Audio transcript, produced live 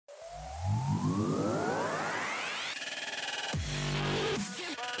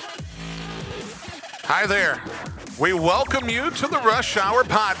Hi there. We welcome you to the Rush Hour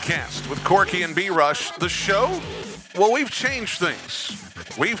podcast with Corky and B-Rush. The show, well, we've changed things.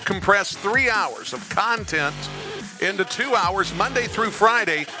 We've compressed 3 hours of content into 2 hours Monday through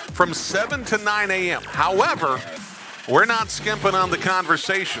Friday from 7 to 9 a.m. However, we're not skimping on the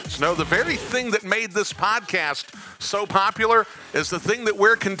conversations. No, the very thing that made this podcast so popular is the thing that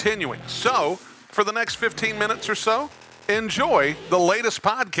we're continuing. So, for the next 15 minutes or so, enjoy the latest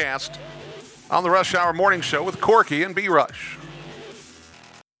podcast on the Rush Hour Morning Show with Corky and B-Rush.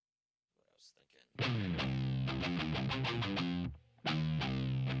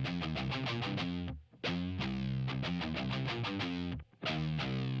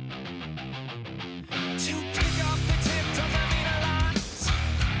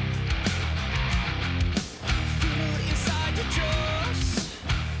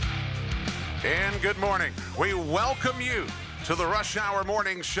 And good morning. We welcome you to the Rush Hour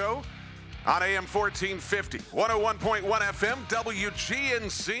Morning Show on AM 1450, 101.1 FM,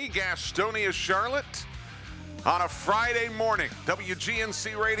 WGNC, Gastonia, Charlotte. On a Friday morning,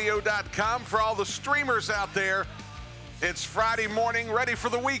 WGNCradio.com. For all the streamers out there, it's Friday morning, ready for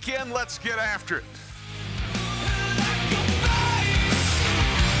the weekend. Let's get after it.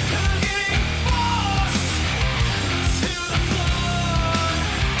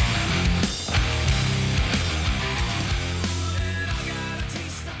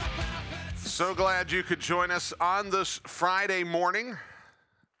 So glad you could join us on this Friday morning.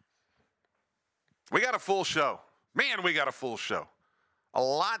 We got a full show. Man, we got a full show. A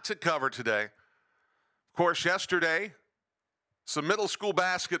lot to cover today. Of course, yesterday, some middle school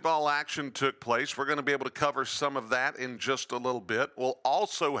basketball action took place. We're going to be able to cover some of that in just a little bit. We'll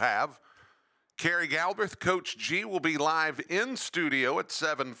also have Carrie Galbraith, Coach G, will be live in studio at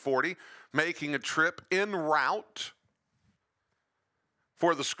 7:40, making a trip en route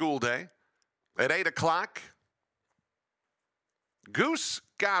for the school day. At 8 o'clock, Goose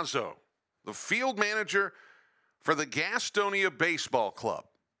Gazzo, the field manager for the Gastonia Baseball Club.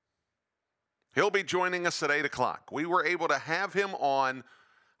 He'll be joining us at 8 o'clock. We were able to have him on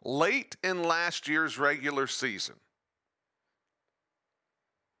late in last year's regular season.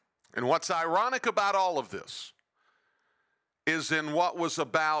 And what's ironic about all of this is in what was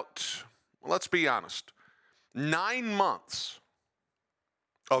about, let's be honest, 9 months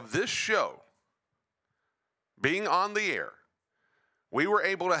of this show being on the air, we were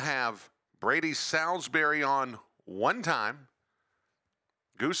able to have Brady Salisbury on one time,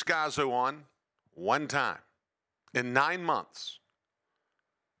 Goose Gazzo on one time in 9 months.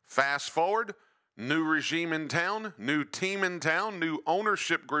 Fast forward, new regime in town, new team in town, new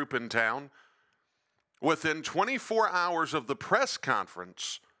ownership group in town. Within 24 hours of the press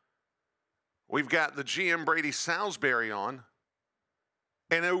conference, we've got the GM Brady Salisbury on.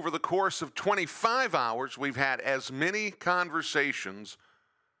 And over the course of 25 hours, we've had as many conversations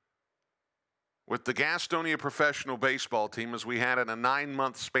with the Gastonia professional baseball team as we had in a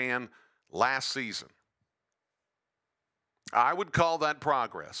 9-month span last season. I would call that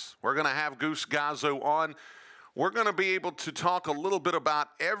progress. We're going to have Goose Gazzo on. We're going to be able to talk a little bit about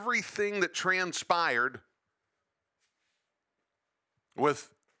everything that transpired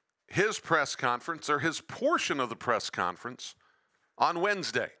with his press conference, or his portion of the press conference, on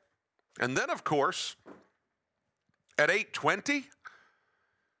Wednesday. And then, of course, at 8:20,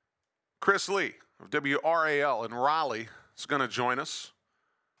 Chris Lee of WRAL in Raleigh is going to join us.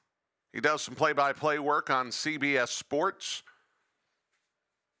 He does some play-by-play work on CBS Sports.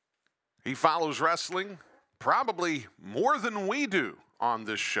 He follows wrestling probably more than we do on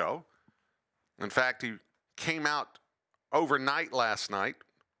this show. In fact, he came out overnight last night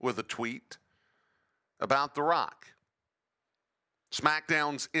with a tweet about The Rock.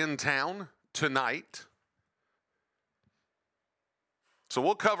 SmackDown's in town tonight. So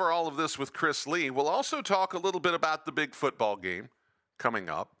we'll cover all of this with Chris Lee. We'll also talk a little bit about the big football game coming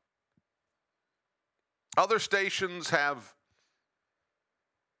up. Other stations have,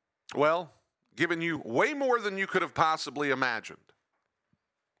 well, given you way more than you could have possibly imagined.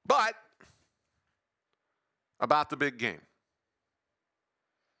 But about the big game.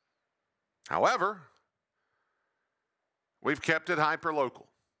 However, we've kept it hyper-local.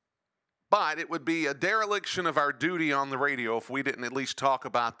 But it would be a dereliction of our duty on the radio if we didn't at least talk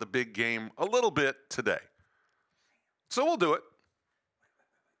about the big game a little bit today. So we'll do it.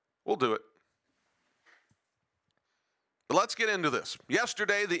 We'll do it. But let's get into this.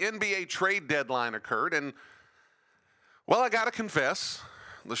 Yesterday, the NBA trade deadline occurred, and, well, I got to confess,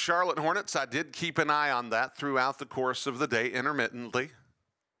 the Charlotte Hornets, I did keep an eye on that throughout the course of the day intermittently.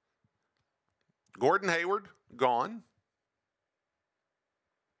 Gordon Hayward, gone.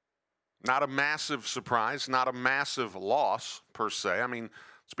 Not a massive surprise, not a massive loss per se. I mean,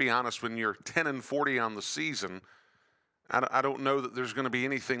 let's be honest, when you're 10-40 on the season, I don't know that there's going to be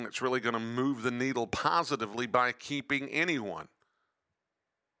anything that's really going to move the needle positively by keeping anyone.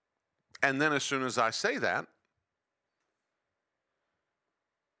 And then as soon as I say that,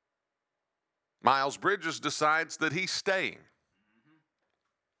 Miles Bridges decides that he's staying.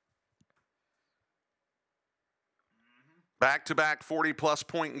 Back-to-back 40-plus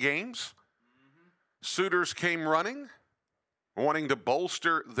point games. Suitors came running, wanting to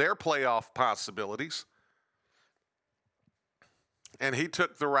bolster their playoff possibilities. And he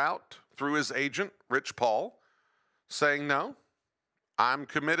took the route through his agent, Rich Paul, saying, no, I'm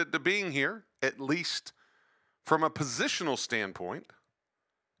committed to being here, at least from a positional standpoint.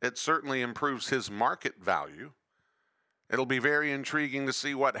 It certainly improves his market value. It'll be very intriguing to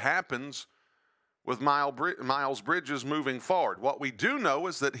see what happens with Miles Bridges moving forward. What we do know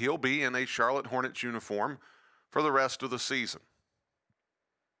is that he'll be in a Charlotte Hornets uniform for the rest of the season.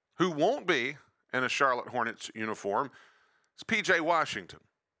 Who won't be in a Charlotte Hornets uniform is P.J. Washington.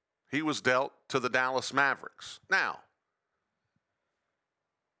 He was dealt to the Dallas Mavericks. Now,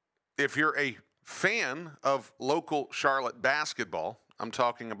 if you're a fan of local Charlotte basketball, I'm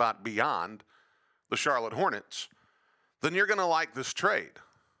talking about beyond the Charlotte Hornets, then you're going to like this trade.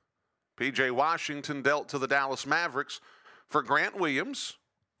 P.J. Washington dealt to the Dallas Mavericks for Grant Williams,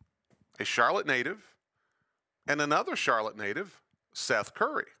 a Charlotte native, and another Charlotte native, Seth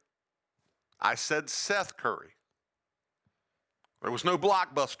Curry. I said Seth Curry. There was no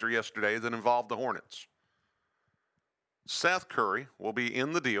blockbuster yesterday that involved the Hornets. Seth Curry will be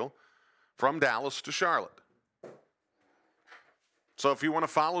in the deal from Dallas to Charlotte. So if you want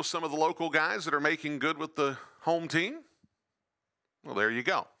to follow some of the local guys that are making good with the home team, well, there you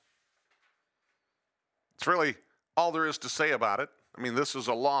go. It's really all there is to say about it. I mean, this is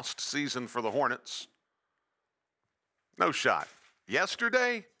a lost season for the Hornets. No shot.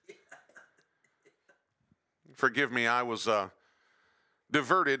 Yesterday, forgive me, I was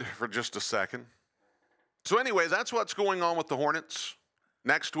diverted for just a second. So anyway, that's what's going on with the Hornets.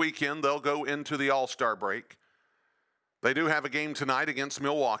 Next weekend, they'll go into the All-Star break. They do have a game tonight against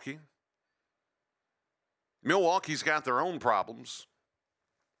Milwaukee. Milwaukee's got their own problems.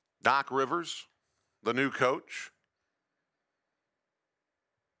 Doc Rivers, the new coach.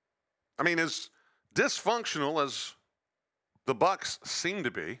 I mean, as dysfunctional as the Bucks seem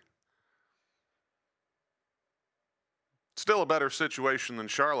to be, still a better situation than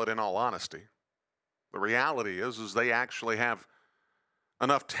Charlotte, in all honesty. The reality is they actually have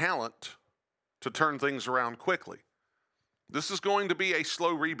enough talent to turn things around quickly. This is going to be a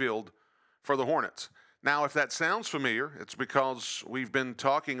slow rebuild for the Hornets. Now, if that sounds familiar, it's because we've been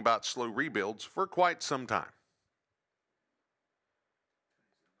talking about slow rebuilds for quite some time.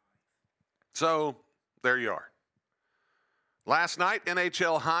 So, there you are. Last night,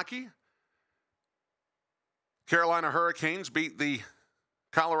 NHL hockey. Carolina Hurricanes beat the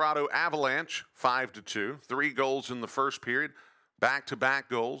Colorado Avalanche 5-2. 3 goals in the first period, back-to-back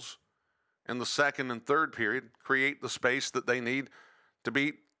goals in the second and third period, create the space that they need to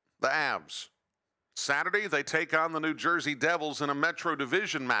beat the Avs. Saturday, they take on the New Jersey Devils in a Metro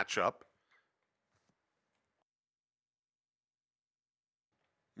Division matchup.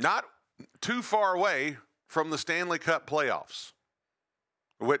 Not too far away from the Stanley Cup playoffs,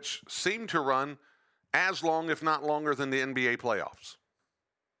 which seem to run as long, if not longer, than the NBA playoffs.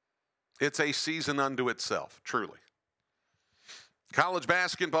 It's a season unto itself, truly. College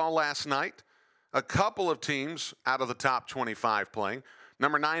basketball last night, a couple of teams out of the top 25 playing.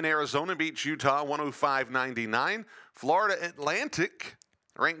 Number 9, Arizona beats Utah 105-99. Florida Atlantic,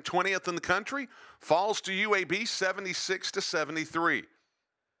 ranked 20th in the country, falls to UAB 76-73.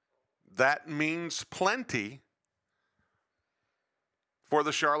 That means plenty for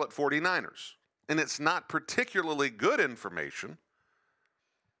the Charlotte 49ers. And it's not particularly good information.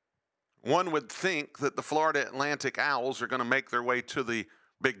 One would think that the Florida Atlantic Owls are going to make their way to the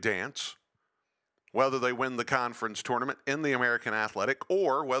big dance, whether they win the conference tournament in the American Athletic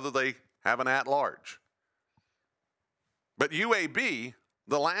or whether they have an at-large. But UAB,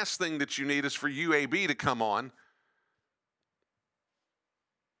 the last thing that you need is for UAB to come on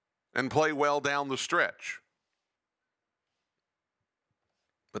and play well down the stretch.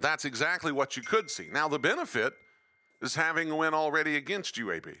 But that's exactly what you could see. Now, the benefit is having a win already against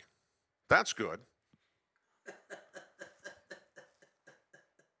UAB. That's good.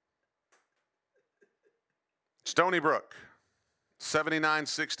 Stony Brook,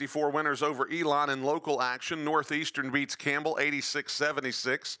 79-64 winners over Elon in local action. Northeastern beats Campbell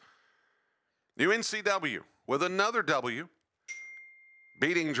 86-76. UNCW with another W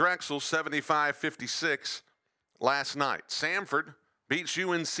beating Drexel 75-56 last night. Samford beats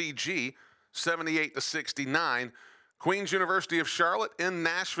UNCG 78-69. Queens University of Charlotte in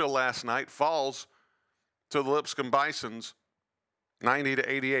Nashville last night falls to the Lipscomb Bisons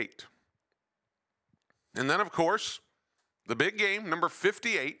 90-88. And then, of course, the big game, number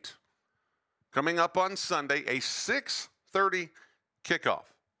 58, coming up on Sunday, a 6:30 kickoff.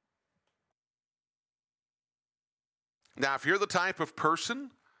 Now, if you're the type of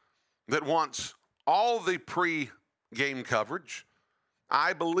person that wants all the pre-game coverage,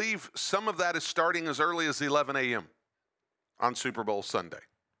 I believe some of that is starting as early as 11 a.m. on Super Bowl Sunday.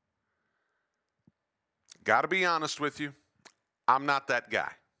 Got to be honest with you, I'm not that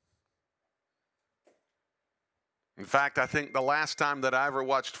guy. In fact, I think the last time that I ever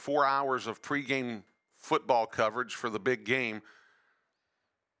watched 4 hours of pregame football coverage for the big game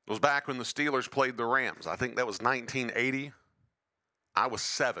was back when the Steelers played the Rams. I think that was 1980. I was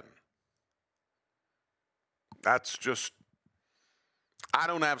 7. That's just, I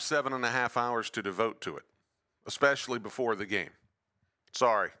don't have 7.5 hours to devote to it, especially before the game.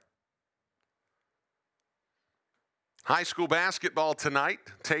 Sorry. High school basketball tonight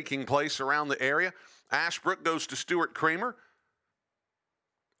taking place around the area. Ashbrook goes to Stuart Kramer.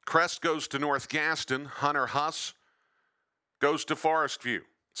 Crest goes to North Gaston. Hunter Huss goes to Forest View.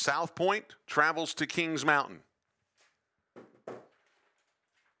 South Point travels to Kings Mountain.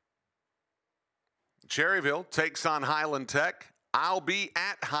 Cherryville takes on Highland Tech. I'll be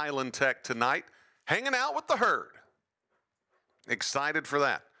at Highland Tech tonight, hanging out with the herd. Excited for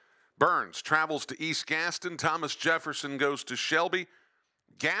that. Burns travels to East Gaston. Thomas Jefferson goes to Shelby.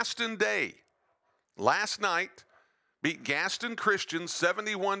 Gaston Day last night beat Gaston Christian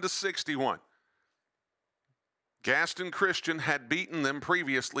 71-61. Gaston Christian had beaten them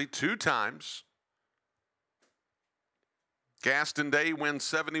previously 2 times. Gaston Day wins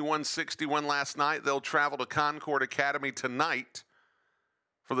 71-61 last night. They'll travel to Concord Academy tonight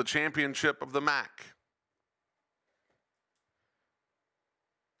for the championship of the MAC.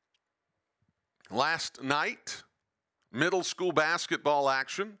 Last night, middle school basketball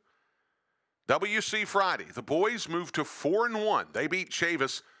action. WC Friday. The boys moved to 4-1. They beat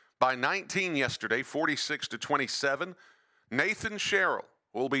Chavis by 19 yesterday, 46-27. Nathan Sherrill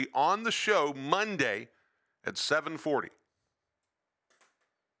will be on the show Monday at 7:40.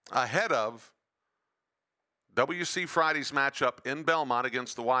 Ahead of WC Friday's matchup in Belmont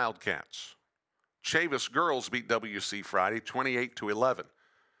against the Wildcats. Chavis girls beat WC Friday 28-11.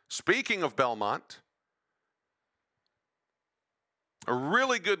 Speaking of Belmont, a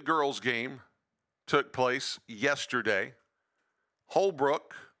really good girls game took place yesterday.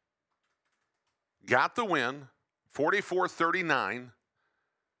 Holbrook got the win, 44-39,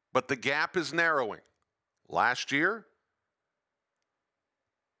 but the gap is narrowing. Last year,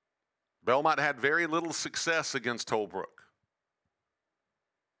 Belmont had very little success against Holbrook.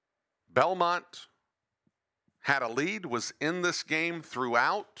 Belmont had a lead, was in this game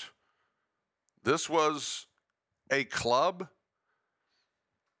throughout. This was a club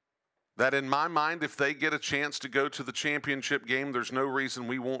that, in my mind, if they get a chance to go to the championship game, there's no reason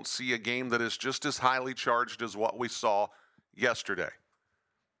we won't see a game that is just as highly charged as what we saw yesterday.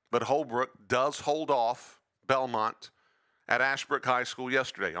 But Holbrook does hold off Belmont at Ashbrook High School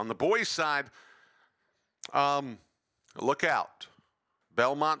yesterday. On the boys' side, look out.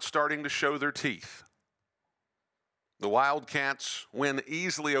 Belmont starting to show their teeth. The Wildcats win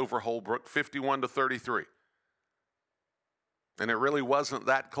easily over Holbrook, 51-33. And it really wasn't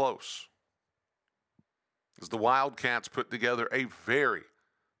that close, as the Wildcats put together a very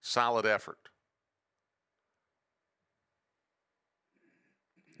solid effort.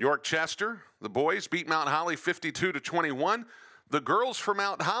 York Chester, the boys, beat Mount Holly 52-21. The girls from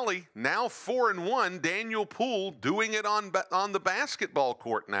Mount Holly, now 4-1. Daniel Poole doing it on the basketball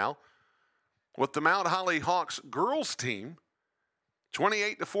court now with the Mount Holly Hawks girls team,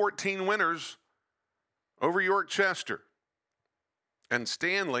 28-14 winners over York Chester. And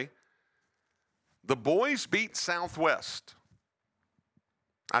Stanley, the boys beat Southwest.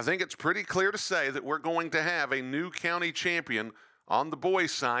 I think it's pretty clear to say that we're going to have a new county champion on the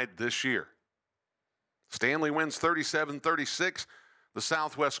boys' side this year. Stanley wins 37-36. The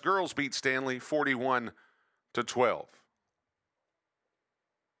Southwest girls beat Stanley 41-12.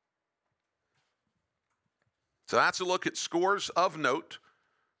 So that's a look at scores of note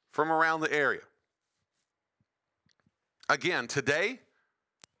from around the area. Again, today,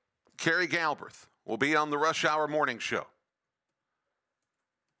 Carrie Galbraith will be on the Rush Hour Morning Show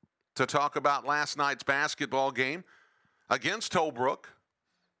to talk about last night's basketball game against Holbrook.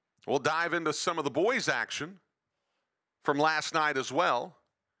 We'll dive into some of the boys' action. from last night as well.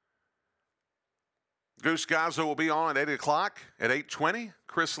 Goose Gazzo will be on at 8 o'clock. At 8:20,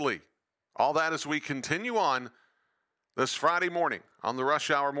 Chris Lee. All that as we continue on this Friday morning on the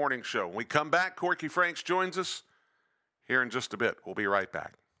Rush Hour Morning Show. When we come back, Corky Franks joins us here in just a bit. We'll be right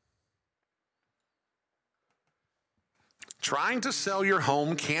back. Trying to sell your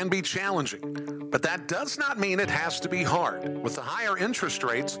home can be challenging, but that does not mean it has to be hard. With the higher interest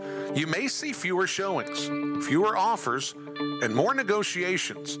rates, you may see fewer showings, fewer offers, and more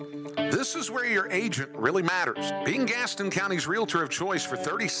negotiations. This is where your agent really matters. Being Gaston County's realtor of choice for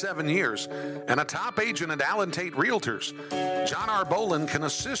 37 years and a top agent at Allen Tate Realtors, John R. Bolin can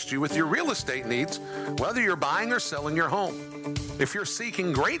assist you with your real estate needs, whether you're buying or selling your home. If you're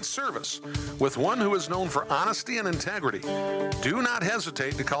seeking great service with one who is known for honesty and integrity, do not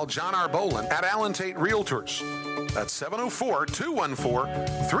hesitate to call John R. Bolin at Allen Tate Realtors. That's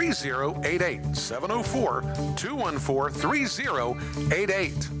 704-214-3088.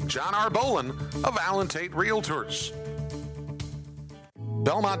 704-214-3088. John R. Bolin of Allen Tate Realtors.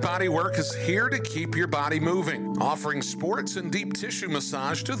 Belmont Body Work is here to keep your body moving, offering sports and deep tissue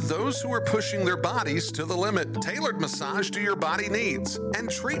massage to those who are pushing their bodies to the limit, tailored massage to your body needs, and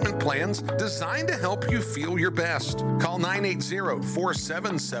treatment plans designed to help you feel your best. Call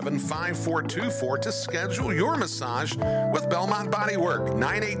 980-477-5424 to schedule your massage with Belmont Body Work.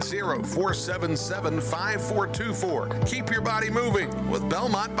 980-477-5424. Keep your body moving with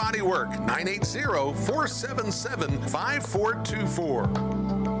Belmont Body Work. 980-477-5424.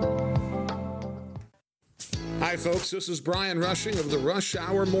 Hi, folks. This is Brian Rushing of the Rush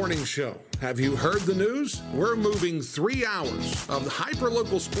Hour Morning Show. Have you heard the news? We're moving 3 hours of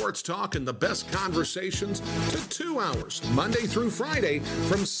hyper-local sports talk and the best conversations to 2 hours, Monday through Friday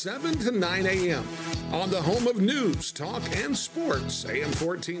from 7 to 9 a.m. on the home of news, talk, and sports, AM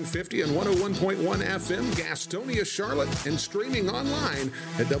 1450 and 101.1 FM, Gastonia, Charlotte, and streaming online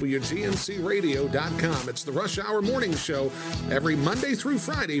at WGNCradio.com. It's the Rush Hour Morning Show every Monday through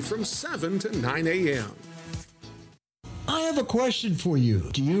Friday from 7 to 9 a.m. I have a question for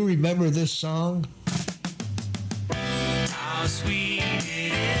you. Do you remember this song? How sweet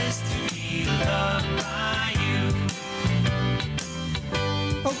it is to be loved by you.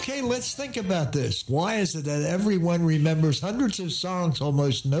 Okay, let's think about this. Why is it that everyone remembers hundreds of songs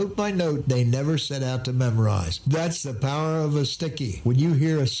almost note by note they never set out to memorize? That's the power of a sticky. When you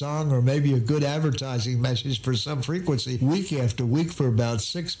hear a song or maybe a good advertising message for some frequency week after week for about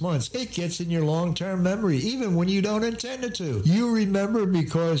 6 months, it gets in your long-term memory, even when you don't intend it to. You remember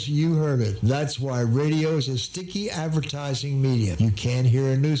because you heard it. That's why radio is a sticky advertising medium. You can't hear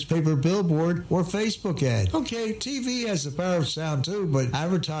a newspaper billboard or Facebook ad. Okay, TV has the power of sound too, but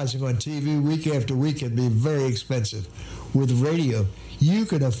advertising on TV week after week can be very expensive. With radio, you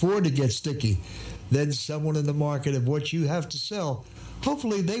can afford to get sticky. Then someone in the market of what you have to sell,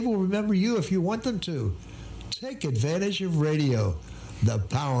 hopefully they will remember you if you want them to. Take advantage of radio, the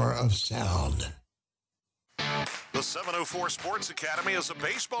power of sound. The 704 Sports Academy is a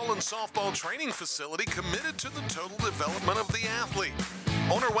baseball and softball training facility committed to the total development of the athlete.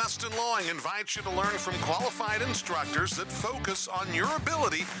 Owner Weston Lawing invites you to learn from qualified instructors that focus on your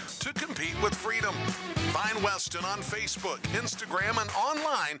ability to compete with freedom. Find Weston on Facebook, Instagram, and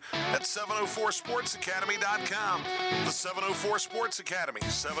online at 704sportsacademy.com. The 704 Sports Academy,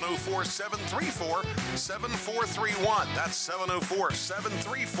 704-734-7431. That's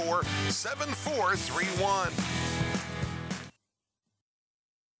 704-734-7431.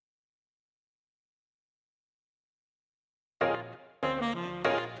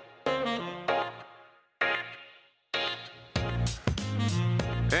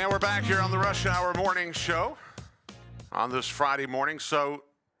 And we're back here on the Rush Hour Morning Show on this Friday morning. So,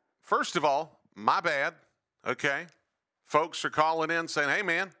 first of all, my bad, okay? Folks are calling in saying, hey,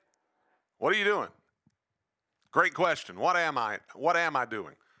 man, what are you doing? Great question. What am I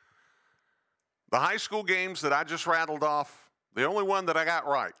doing? The high school games that I just rattled off, the only one that I got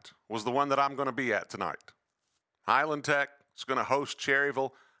right was the one that I'm going to be at tonight. Highland Tech is going to host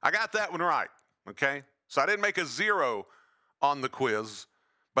Cherryville. I got that one right, okay? So I didn't make a 0 on the quiz,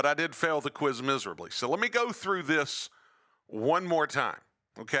 but I did fail the quiz miserably. So let me go through this one more time,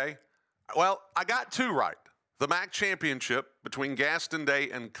 okay? Well, I got 2 right. The MAC championship between Gaston Day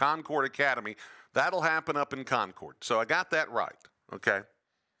and Concord Academy, that'll happen up in Concord. So I got that right, okay,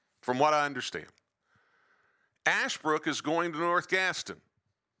 from what I understand. Ashbrook is going to North Gaston.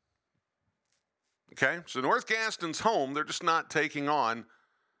 Okay, so North Gaston's home. They're just not taking on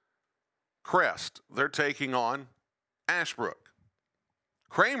Crest. They're taking on Ashbrook.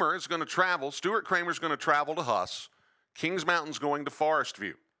 Kramer is going to travel. Stuart Kramer is going to travel to Huss. Kings Mountain's going to Forest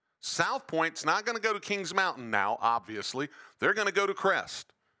View. South Point's not going to go to Kings Mountain now, obviously. They're going to go to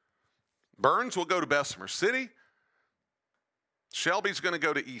Crest. Burns will go to Bessemer City. Shelby's going to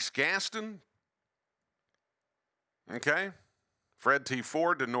go to East Gaston. Okay? Fred T.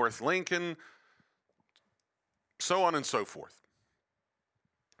 Ford to North Lincoln. So on and so forth.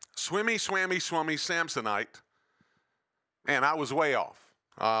 Swimmy, Samsonite. And I was way off.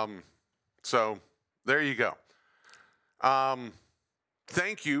 So there you go.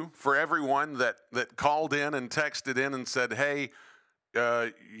 Thank you for everyone that called in and texted in and said, hey,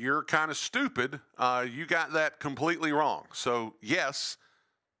 you're kind of stupid. You got that completely wrong. So, yes,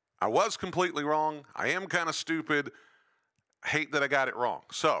 I was completely wrong. I am kind of stupid. Hate that I got it wrong.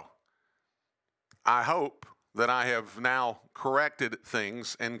 So, I hope that I have now corrected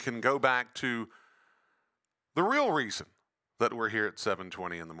things and can go back to the real reason that we're here at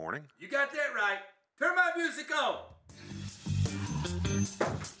 7:20 in the morning. You got that right. Turn my music on.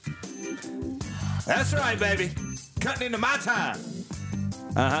 That's right, baby. Cutting into my time.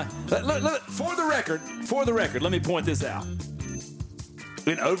 Look, for the record, let me point this out.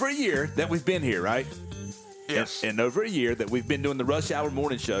 In over a year that we've been here, right? Yes. In over a year that we've been doing the Rush Hour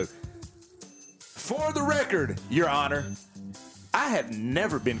Morning Show. For the record, Your Honor, I have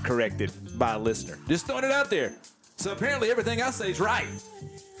never been corrected by a listener. Just throwing it out there. So apparently everything I say is right.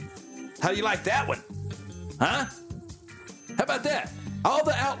 How do you like that one? Huh? How about that? All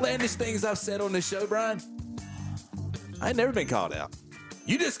the outlandish things I've said on this show, Brian, I ain't never been called out.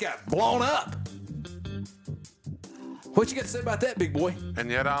 You just got blown up. What you got to say about that, big boy? And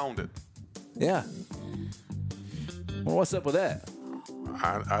yet I owned it. Yeah. Well, what's up with that?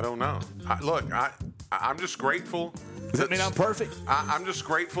 I don't know. I'm just grateful. Does that mean I'm perfect? I'm just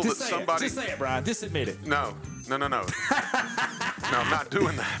grateful Just that say somebody. it. Just say it, Brian. Just admit it. No. No, I'm not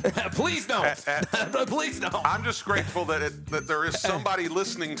doing that. Please don't. Please don't. I'm just grateful that there is somebody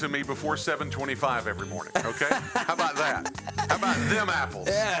listening to me before 7:25 every morning. Okay? How about that? How about them apples?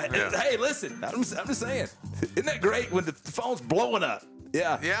 Yeah. Hey, listen. I'm just saying. Isn't that great when the phone's blowing up?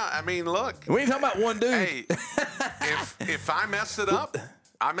 Yeah. Yeah. I mean, look. We ain't talking about one dude. Hey, if I mess it up,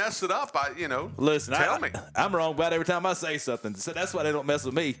 I mess it up. Listen. Tell me. I'm wrong about every time I say something. So that's why they don't mess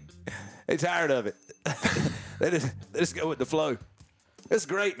with me. They tired of it. They just go with the flow. It's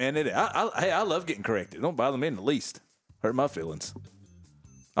great, man. I love getting corrected. It don't bother me in the least. Hurt my feelings.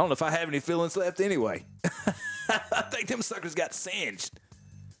 I don't know if I have any feelings left anyway. I think them suckers got singed.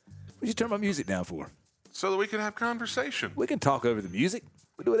 What'd you turn my music down for? So that we can have conversation. We can talk over the music.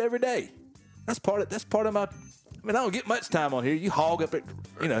 We do it every day. That's part of my. I mean, I don't get much time on here. You hog up it,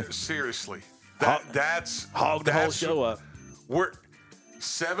 Seriously, that's hog the whole show up. We're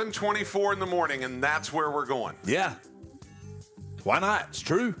 7:24 in the morning, and that's where we're going. Yeah. Why not? It's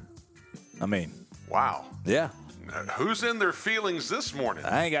true. I mean. Wow. Yeah. Who's in their feelings this morning?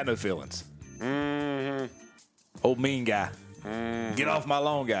 I ain't got no feelings. Mm-hmm. Old mean guy. Mm-hmm. Get off my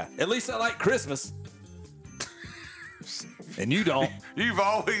lawn guy. At least I like Christmas. And you don't. You've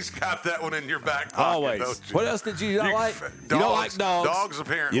always got that one in your back pocket. Always. Don't you? What else did you not like? Dogs, you don't like dogs. Dogs,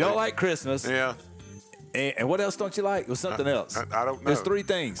 apparently. You don't like Christmas. Yeah. And what else don't you like? It was something else. I don't know. There's three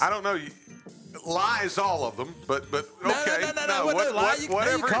things. I don't know. Lies, all of them, but okay. No.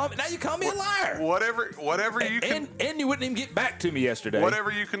 Whatever. Now you call me a liar. Whatever you can. And you wouldn't even get back to me yesterday.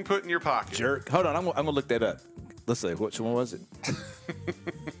 Whatever you can put in your pocket. Jerk. Hold on, I'm gonna look that up. Let's see, which one was it?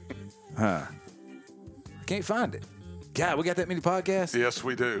 I can't find it. God, we got that many podcasts? Yes,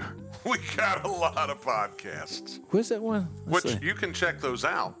 we do. We got a lot of podcasts. Where's that one? Which you can check those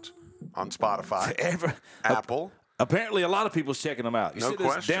out on Spotify, Apple. Apparently, a lot of people's checking them out. You see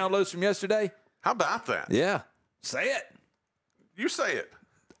those downloads from yesterday? How about that? Yeah. Say it. You say it.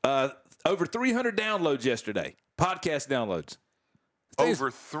 Over 300 downloads yesterday. Podcast downloads.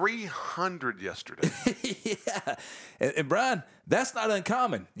 Over 300 yesterday. Yeah. And Brian, that's not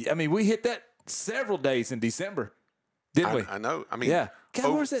uncommon. I mean, we hit that several days in December, didn't we? I know. I mean, yeah.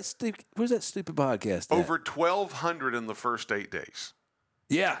 God, where's that stupid podcast at? Over 1,200 in the first 8 days.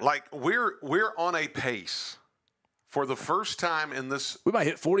 Yeah. Like we're on a pace for the first time in this. We might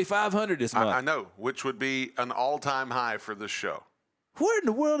hit 4,500 this month. I know, which would be an all-time high for this show. Where in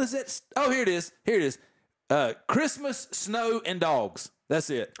the world is that? Oh, here it is. Christmas, snow, and dogs. That's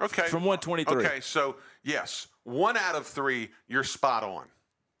it. Okay. From 123. Okay, so yes, 1 out of 3, you're spot on.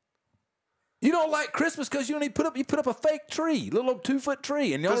 You don't like Christmas because you put up a fake tree, little 2-foot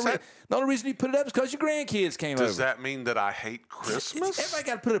tree, and the only reason you put it up is because your grandkids came over. Does that mean that I hate Christmas? Everybody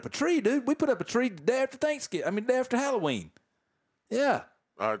got to put up a tree, dude. We put up a tree the day after day after Halloween. Yeah.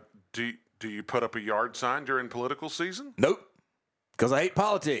 Do you put up a yard sign during political season? Nope. Because I hate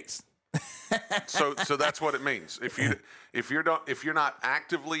politics. So that's what it means. If you're not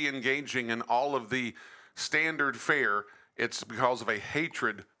actively engaging in all of the standard fare, it's because of a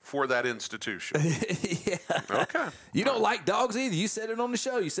hatred for that institution. Yeah. Okay. You don't like dogs either. You said it on the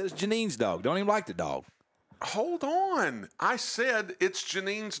show. You said it's Janine's dog. Don't even like the dog. Hold on. I said it's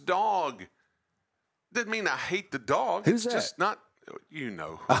Janine's dog. Didn't mean I hate the dog. Who's it's that? just not. You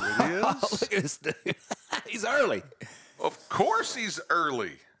know who it is. Look at this dude. He's early. Of course he's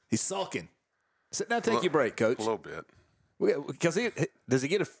early. He's sulking. Sit down, take your break, Coach. A little bit. Because does he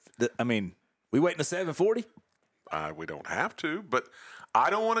get we waiting to 7:40? We don't have to, but I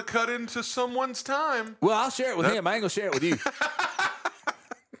don't want to cut into someone's time. Well, I'll share it with him. I ain't gonna share it with you.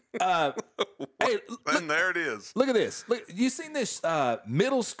 Hey, And there it is. look at this. Look, you seen this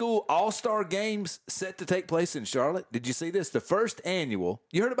middle school all-star games set to take place in Charlotte? Did you see this? The first annual.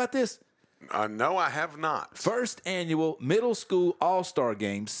 You heard about this? No, I have not. First annual middle school all-star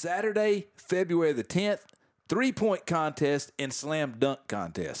games, Saturday, February the 10th. 3-point contest and slam dunk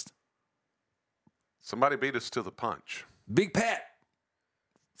contest. Somebody beat us to the punch. Big Pat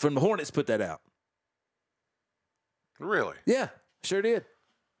from the Hornets put that out. Really? Yeah, sure did.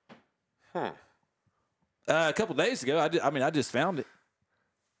 A couple days ago, I just found it.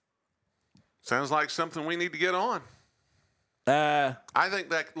 Sounds like something we need to get on. Uh, I think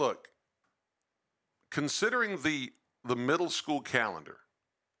that, look, considering the middle school calendar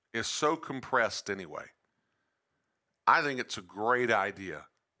is so compressed anyway, I think it's a great idea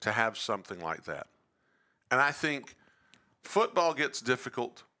to have something like that. And I think football gets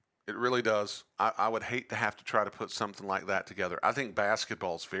difficult. It really does. I would hate to have to try to put something like that together. I think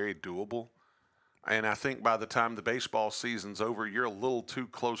basketball is very doable. And I think by the time the baseball season's over, you're a little too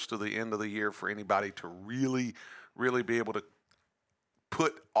close to the end of the year for anybody to really, really be able to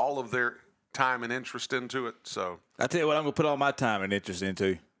put all of their time and interest into it. So I tell you what, I'm going to put all my time and interest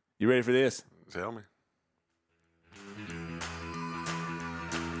into. You ready for this? tell me.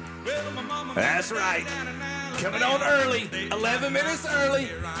 That's right. Coming on early, 11 minutes early.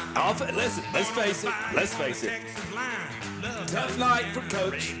 Listen, let's face it. Tough night for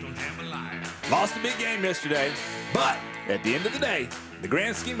Coach. Lost a big game yesterday, but at the end of the day, the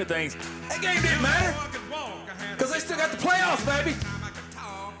grand scheme of things, that game didn't matter because they still got the playoffs, baby.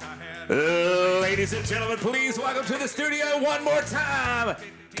 Ladies and gentlemen, please welcome to the studio one more time,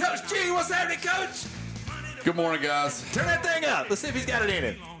 Coach G. What's happening, Coach? Good morning, guys. Turn that thing up. Let's see if he's got it in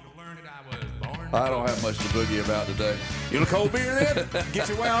him. I don't have much to boogie about today. You want a cold beer then? Get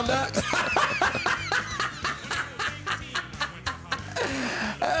you wound up?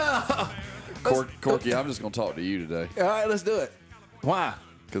 Corky, I'm just going to talk to you today. All right, let's do it. Why?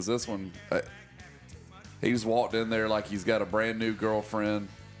 Because this one, he just walked in there like he's got a brand new girlfriend.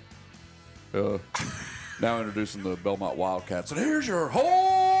 Now introducing the Belmont Wildcats. And here's your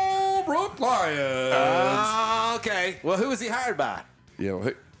Holbrook Lions. Okay. Well, who was he hired by? You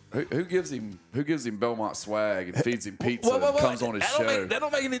know, who gives him Belmont swag and feeds him pizza and comes on his show? That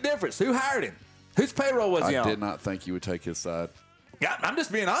don't make any difference. Who hired him? Whose payroll was he on? I did not think you would take his side. Yeah, I'm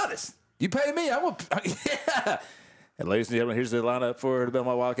just being honest. You pay me, I will. Yeah. And ladies and gentlemen, here's the lineup for the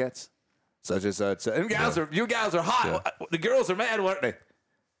Belmont Wildcats. Such and such. And you guys are hot. Yeah. The girls are mad, weren't they?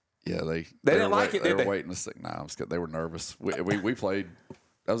 Yeah, they didn't like it, did they? They were waiting to see. Nah, they were nervous. We played.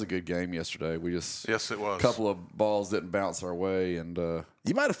 That was a good game yesterday. We just yes, it was. A couple of balls didn't bounce our way, and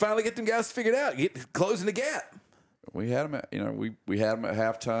you might have finally get them guys figured out, closing the gap. We had them at we had them at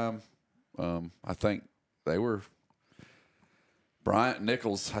halftime. I think they were. Bryant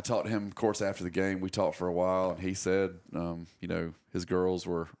Nichols, I talked to him, of course, after the game. We talked for a while, and he said, his girls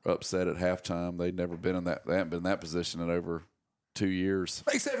were upset at halftime. They hadn't been in that position in over 2 years.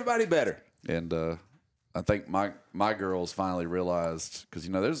 Makes everybody better. And I think my girls finally realized, because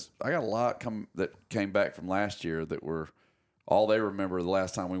I got a lot that came back from last year that were all they remember the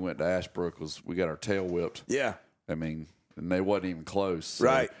last time we went to Ashbrook was we got our tail whipped. Yeah, I mean, and they wasn't even close. So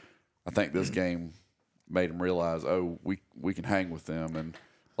right. I think this game made them realize, we can hang with them, and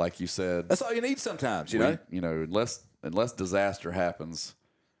like you said, that's all you need sometimes. Unless disaster happens,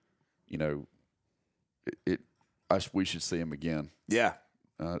 we should see them again. Yeah.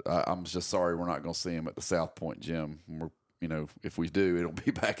 I'm just sorry we're not going to see them at the South Point gym. If we do, it'll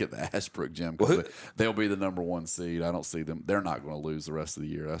be back at the Ashbrook gym because they'll be the number 1 seed. I don't see them. They're not going to lose the rest of the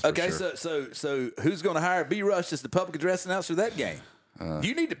year. That's okay. For sure. So who's going to hire B. Rush as the public address announcer that game?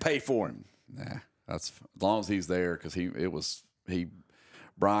 You need to pay for him. Nah, that's as long as he's there because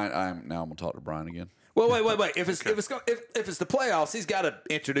Brian. I'm going to talk to Brian again. Well, wait. If it's the playoffs, he's got to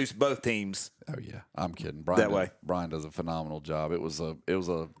introduce both teams. Oh yeah, I'm kidding. Brian does a phenomenal job. It was a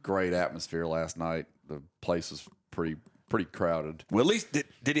great atmosphere last night. The place was pretty pretty crowded. Well, at least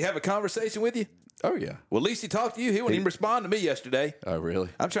did he have a conversation with you? Oh yeah. Well, at least he talked to you. He wouldn't even respond to me yesterday. Oh really?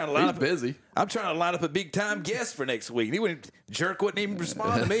 I'm trying to line He's up. busy. I'm trying to line up a big time guest for next week. And he wouldn't. Jerk wouldn't even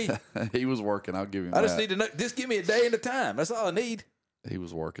respond to me. He was working. I'll give him. I just that. need to know. Just give me a day and a time. That's all I need. He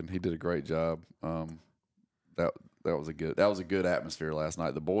was working. He did a great job. That was a good atmosphere last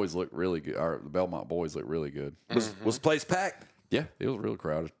night. The boys looked really good. The Belmont boys looked really good. Was the place packed? Yeah, it was real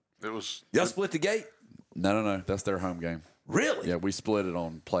crowded. It was. Y'all split the gate? No. That's their home game. Really? Yeah, we split it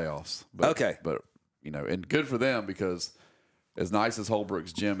on playoffs. But, Okay. But, and good for them because as nice as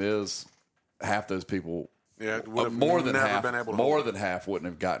Holbrook's gym is, half those people, Yeah, it would have more than never half, been able to more hold than half wouldn't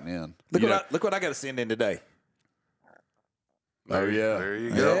have gotten in. Look what I got to send in today. Oh, yeah. There you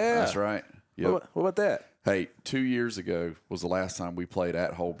go. Yeah. That's right. Yep. What about that? Hey, 2 years ago was the last time we played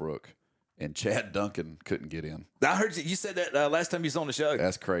at Holbrook, and Chad Duncan couldn't get in. I heard you said that last time you was on the show.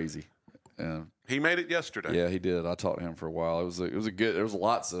 That's crazy. He made it yesterday. Yeah, he did. I talked to him for a while. It was a good. There was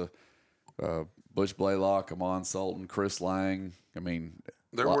lots of Butch Blaylock, Amon Sultan, Chris Lang. I mean,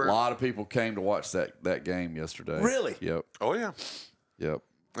 There a were- lot of people came to watch that game yesterday. Really? Yep. Oh yeah. Yep.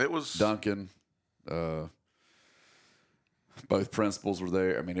 It was. Duncan. Both principals were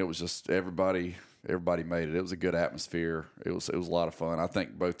there. I mean, it was just everybody made it. It was a good atmosphere. It was a lot of fun. I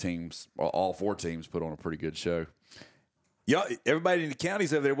think both teams, all four teams, put on a pretty good show. Y'all, everybody in the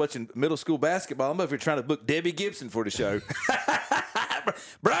county's over there watching middle school basketball. I'm over here trying to book Debbie Gibson for the show.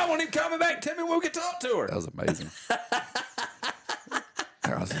 Brian won't even call me back and tell me when we can talk to her. That was amazing.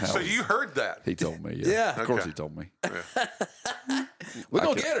 So you heard that? He told me. Yeah. Of course Okay. he told me. We're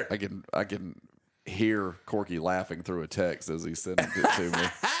going to get her. I can hear Corky laughing through a text as he's sending it to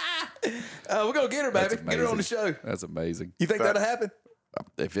me. We're going to get her, baby. That's Get her on the amazing. show. That's amazing. You think that'll happen?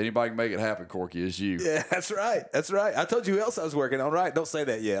 If anybody can make it happen, Corky, it's you. Yeah, that's right. That's right. I told you who else I was working on, right? Don't say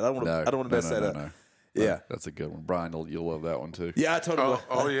that yet. I don't want to mess that up. No. Yeah. That's a good one. Brian, you'll love that one too. Yeah, I told him.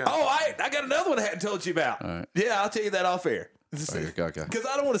 Oh, yeah. Oh, I got another one I hadn't told you about. All right. Yeah, I'll tell you that off air. Okay. Because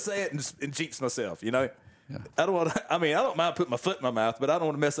I don't want to say it and jinx myself, you know? Yeah. I don't mind putting my foot in my mouth, but I don't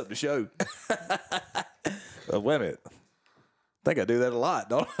want to mess up the show. Wait a minute. I think I do that a lot,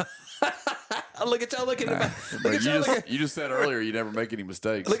 don't I? Look at y'all looking at You just said earlier you never make any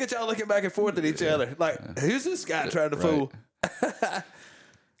mistakes. Look at y'all looking back and forth at each other. Like, who's this guy trying to fool?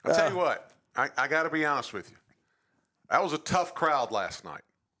 I'll tell you what. I got to be honest with you. That was a tough crowd last night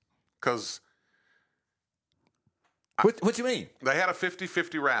because What you mean? they had a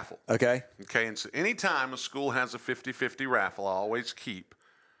 50-50 raffle. Okay. Okay, and so anytime a school has a 50-50 raffle, I always keep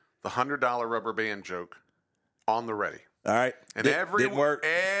the $100 rubber band joke on the ready. All right. And Didn't work.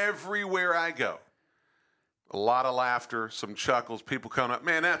 everywhere I go, a lot of laughter, some chuckles, people coming up,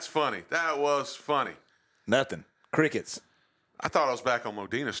 man, that's funny. That was funny. Nothing. Crickets. I thought I was back on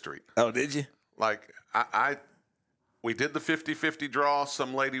Modena Street. Oh, did you? Like, we did the 50-50 draw.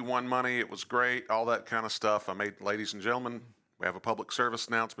 Some lady won money. It was great, all that kind of stuff. Ladies and gentlemen, we have a public service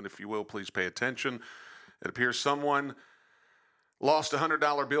announcement. If you will, please pay attention. It appears someone lost a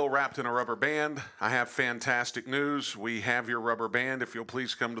 $100 bill wrapped in a rubber band. I have fantastic news. We have your rubber band. If you'll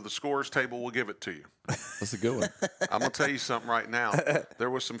please come to the scores table, we'll give it to you. That's a good one. I'm going to tell you something right now.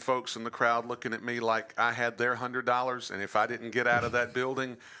 There were some folks in the crowd looking at me like I had their $100, and if I didn't get out of that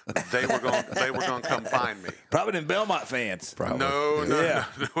building, they were going to come find me. Probably them Belmont fans. Probably. No, Yeah.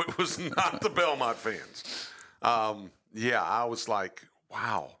 it was not the Belmont fans. I was like,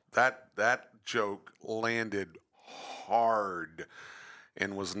 wow, that joke landed hard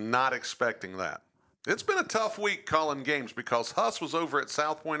and was not expecting that. It's been a tough week calling games because Huss was over at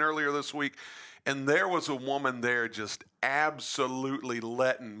South Point earlier this week, and there was a woman there just absolutely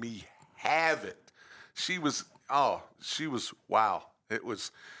letting me have it. She was, wow. It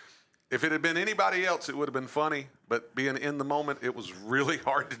was, if it had been anybody else, it would have been funny, but being in the moment, it was really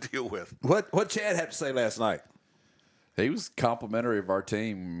hard to deal with. What Chad had to say last night? He was complimentary of our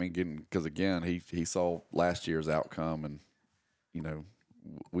team. I mean, because again, he saw last year's outcome, and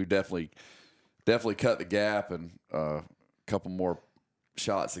we definitely cut the gap, and a couple more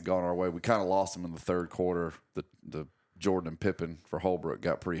shots had gone our way. We kind of lost them in the third quarter. The Jordan and Pippen for Holbrook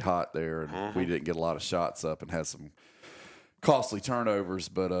got pretty hot there, and we didn't get a lot of shots up and had some costly turnovers.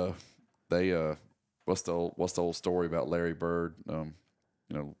 But they what's the old story about Larry Bird?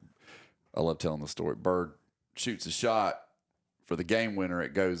 I love telling the story. Bird shoots a shot for the game winner,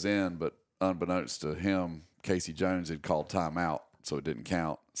 it goes in, but unbeknownst to him, Casey Jones had called timeout, so it didn't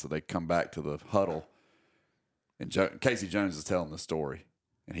count. So they come back to the huddle, and Casey Jones is telling the story,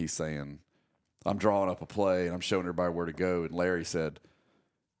 and he's saying, I'm drawing up a play, and I'm showing everybody where to go, and Larry said,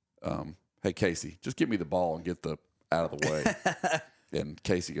 hey, Casey, just give me the ball and get out of the way. And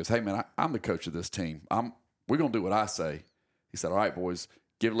Casey goes, hey, man, I'm the coach of this team. we're going to do what I say. He said, all right, boys,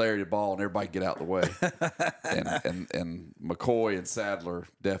 give Larry the ball and everybody get out the way. and McCoy and Sadler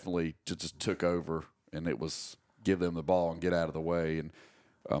definitely just took over, and it was give them the ball and get out of the way. And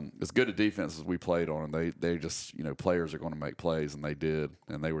as good a defense as we played on, and they just, players are going to make plays, and they did,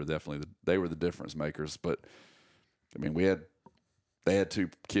 and they were definitely the difference makers. But I mean, they had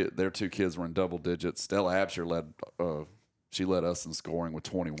their two kids were in double digits. Stella Absher led us in scoring with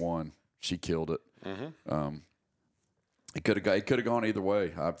 21. She killed it. Mm-hmm. It could have gone either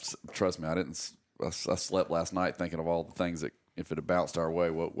way. Trust me, I slept last night thinking of all the things that if it had bounced our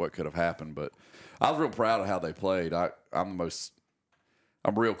way, what could have happened. But I was real proud of how they played. I'm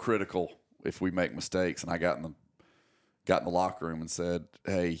real critical if we make mistakes, and I got in the locker room and said,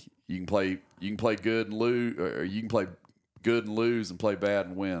 "Hey, you can play good and lose, or you can play good and lose and play bad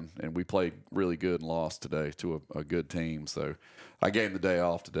and win." And we played really good and lost today to a good team. So I gave them the day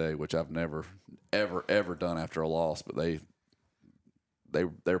off today, which I've never ever done after a loss. But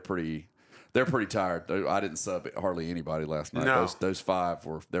they're pretty tired. I didn't sub hardly anybody last night. No. Those five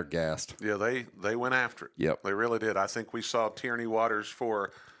they're gassed. Yeah, they went after it. Yep. They really did. I think we saw Tierney Waters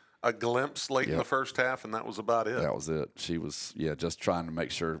for a glimpse late in the first half, and that was about it. That was it. She was just trying to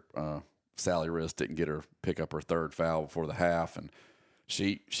make sure Sally Riss didn't pick up her third foul before the half, and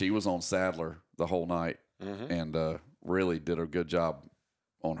she was on Sadler the whole night, mm-hmm. and really did a good job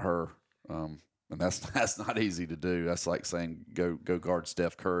on her. And that's not easy to do. That's like saying go guard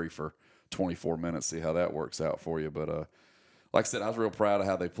Steph Curry for 24 minutes, see how that works out for you. But like I said, I was real proud of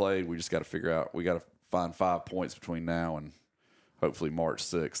how they played. We just got to figure out, we got to find 5 points between now and hopefully March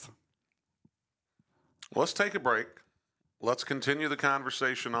 6th. Let's take a break. Let's continue the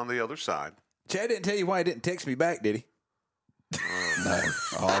conversation on the other side. Chad didn't tell you why he didn't text me back, did he? No.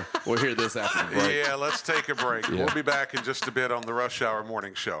 We'll hear this after the break. Yeah, let's take a break. Yeah. We'll be back in just a bit on the Rush Hour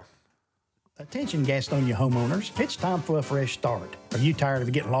Morning Show. Attention Gastonia homeowners, it's time for a fresh start. Are you tired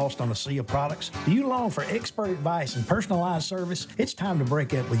of getting lost on a sea of products? Do you long for expert advice and personalized service? It's time to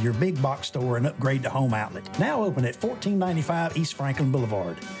break up with your big box store and upgrade to Home Outlet. Now open at 1495 East Franklin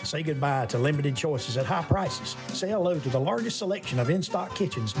Boulevard. Say goodbye to limited choices at high prices. Say hello to the largest selection of in-stock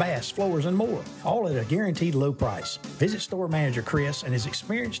kitchens, baths, floors, and more, all at a guaranteed low price. Visit store manager Chris and his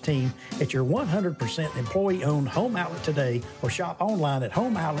experienced team at your 100% employee-owned Home Outlet today, or shop online at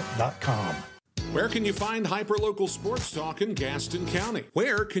homeoutlet.com. Where can you find hyperlocal sports talk in Gaston County?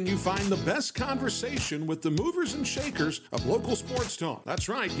 Where can you find the best conversation with the movers and shakers of local sports talk? That's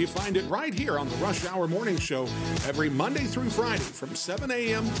right, you find it right here on the Rush Hour Morning Show every Monday through Friday from 7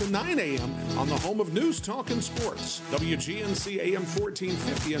 a.m. to 9 a.m. on the home of news, talk, and sports. WGNC AM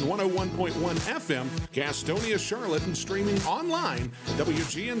 1450 and 101.1 FM, Gastonia, Charlotte, and streaming online at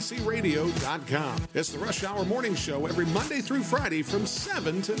WGNCradio.com. It's the Rush Hour Morning Show every Monday through Friday from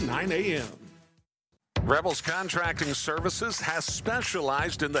 7 to 9 a.m. Rebels Contracting Services has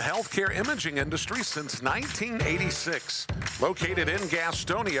specialized in the healthcare imaging industry since 1986. Located in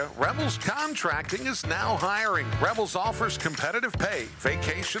Gastonia, Rebels Contracting is now hiring. Rebels offers competitive pay,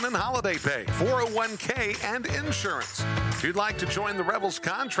 vacation and holiday pay, 401k, and insurance. If you'd like to join the Rebels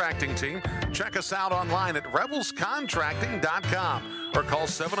Contracting team, check us out online at rebelscontracting.com or call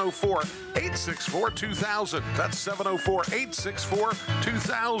 704-864-2000. That's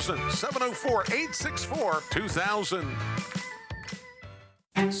 704-864-2000. 704-864-2000.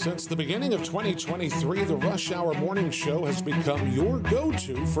 Since the beginning of 2023, the Rush Hour Morning Show has become your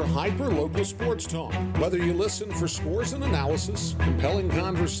go-to for hyper-local sports talk. Whether you listen for scores and analysis, compelling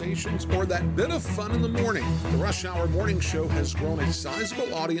conversations, or that bit of fun in the morning, the Rush Hour Morning Show has grown a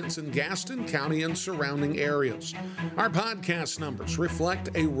sizable audience in Gaston County and surrounding areas. Our podcast numbers reflect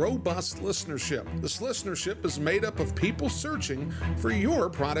a robust listenership. This listenership is made up of people searching for your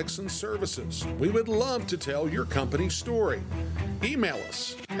products and services. We would love to tell your company's story. Email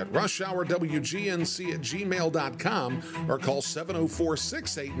us at rushhourwgnc@gmail.com or call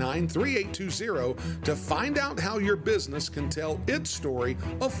 704-689-3820 to find out how your business can tell its story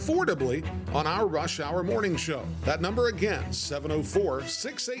affordably on our Rush Hour Morning Show. That number again,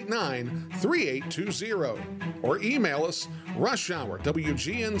 704-689-3820, or email us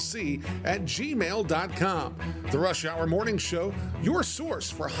rushhourwgnc@gmail.com. The Rush Hour Morning Show, your source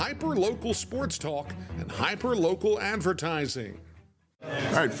for hyper-local sports talk and hyper-local advertising.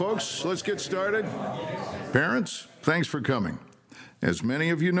 All right, folks, let's get started. Parents, thanks for coming. As many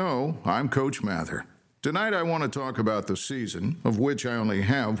of you know, I'm Coach Mather. Tonight I want to talk about the season, of which I only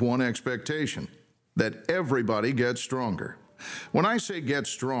have one expectation: that everybody gets stronger. When I say get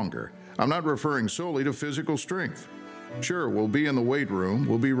stronger, I'm not referring solely to physical strength. Sure, we'll be in the weight room,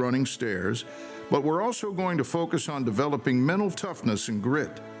 we'll be running stairs, but we're also going to focus on developing mental toughness and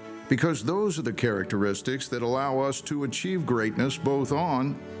grit. because those are the characteristics that allow us to achieve greatness both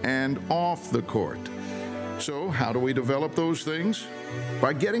on and off the court. So, how do we develop those things?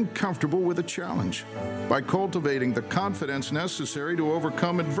 By getting comfortable with a challenge, by cultivating the confidence necessary to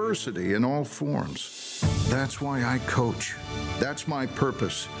overcome adversity in all forms. That's why I coach. That's my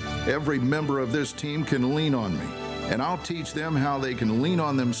purpose. Every member of this team can lean on me, and I'll teach them how they can lean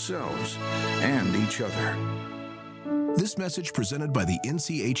on themselves and each other. This message presented by the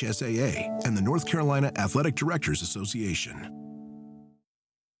NCHSAA and the North Carolina Athletic Directors Association.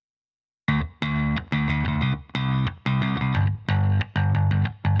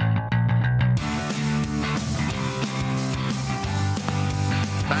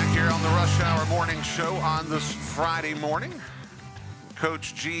 Back here on the Rush Hour Morning Show on this Friday morning.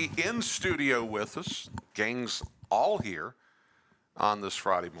 Coach G in studio with us. Gang's all here on this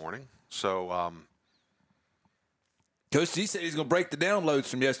Friday morning. So, Coach G said he's going to break the downloads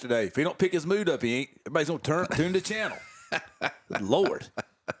from yesterday. If he don't pick his mood up, everybody's going to tune the channel. Good Lord.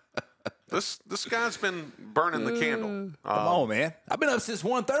 This guy's been burning the candle. Come on, man. I've been up since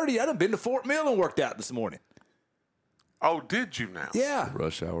 1:30. I done been to Fort Mill and worked out this morning. Oh, did you now? Yeah.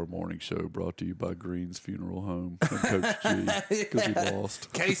 Rush Hour Morning Show brought to you by Green's Funeral Home and Coach G because he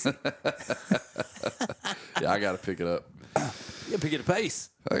lost. Casey. Yeah, I got to pick it up. You pick it a pace.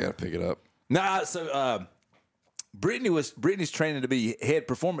 I got to pick it up. Nah, so Brittany's training to be head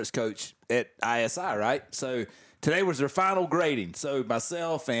performance coach at ISI, right? So today was their final grading. So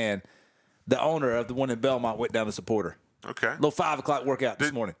myself and the owner of the one in Belmont went down to support her. Okay. Little 5 o'clock workout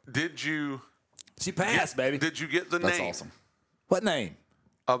this morning. Did you She passed, baby. Did you get the That's name awesome. What name?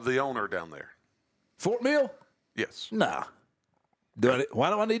 of the owner down there? Fort Mill? Yes. Nah. Why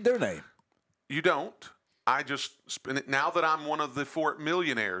do I need their name? You don't. I just spin it now that I'm one of the Fort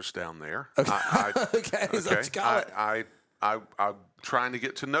Millionaires down there. Okay. Is that what you call it? I'm trying to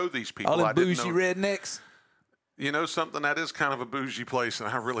get to know these people. All them I didn't bougie know. rednecks? You know something? That is kind of a bougie place, and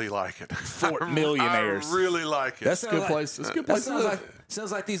I really like it. Fort Millionaires. I really like it. That's Good place. It's a good place.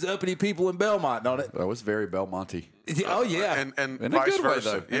 Sounds like these uppity people in Belmont, don't it? That was very Belmonty. Oh, yeah. and In a vice good way,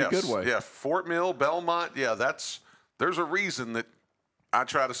 versa. though. In a good way. Yeah, Fort Mill, Belmont. Yeah, there's a reason that I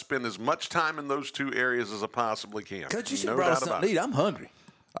try to spend as much time in those two areas as I possibly can. Coach, you should No have brought us doubt something to eat. I'm hungry.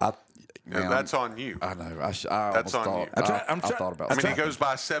 Yeah, that's on you. I know. I That's almost on thought. you. I thought about I mean, that. he goes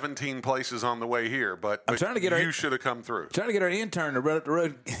by 17 places on the way here, but trying to get her- you should have come through. Trying to get our intern to run up the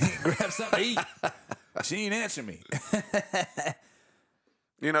road and grab something to eat. She ain't answering me.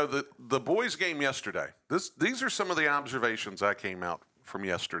 You know, the boys' game yesterday, these are some of the observations I came out from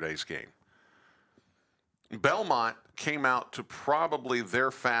yesterday's game. Belmont came out to probably their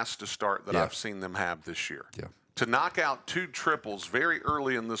fastest start that Yeah. I've seen them have this year. Yeah. To knock out 2 triples very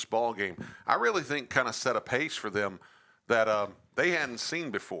early in this ball game, I really think kind of set a pace for them that they hadn't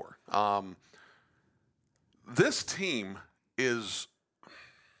seen before. This team is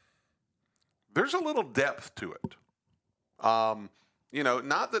 – there's a little depth to it. You know,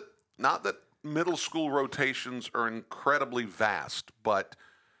 not that middle school rotations are incredibly vast, but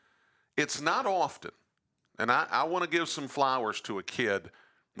it's not often. And I want to give some flowers to a kid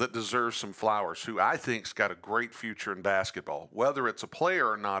that deserves some flowers, who I think's got a great future in basketball. Whether it's a player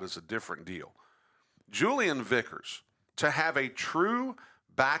or not is a different deal. Julian Vickers, to have a true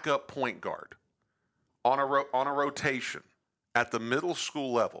backup point guard on a rotation at the middle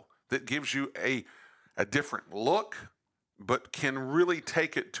school level that gives you a different look, but can really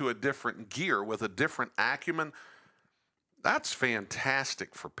take it to a different gear with a different acumen, that's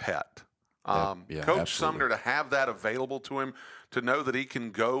fantastic for Pet. Yeah, Coach absolutely. Sumner, to have that available to him, to know that he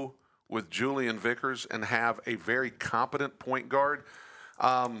can go with Julian Vickers and have a very competent point guard,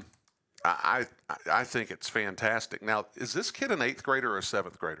 I think it's fantastic. Now, is this kid an 8th grader or a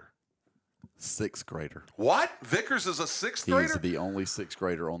 7th grader? 6th grader. What? Vickers is a 6th He's grader? the only 6th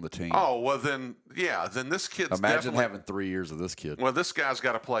grader on the team. Oh, well then this kid's Imagine definitely, having 3 years of this kid. well, this guy's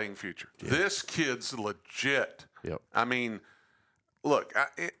got a playing future. Yeah. This kid's legit. Yep. I mean, look,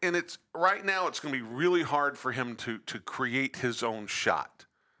 and it's right now it's going to be really hard for him to create his own shot.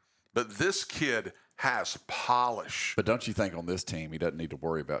 But this kid has polish. But don't you think on this team he doesn't need to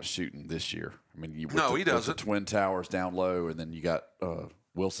worry about shooting this year? I mean, he with doesn't. the Twin Towers down low, and then you got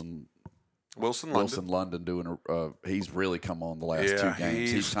Wilson London doing he's really come on the last 2 games.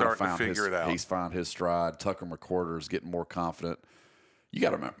 He's kind of starting to figure it out. He's found his stride. Tucker McWhorter is getting more confident. You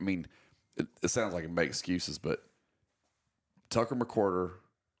got to remember, I mean, it sounds like I make excuses, but Tucker McWhorter,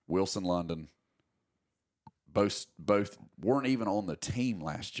 Wilson London, both weren't even on the team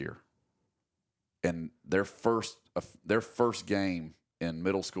last year. And their first game in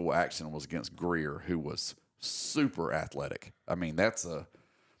middle school action was against Greer, who was super athletic. I mean, that's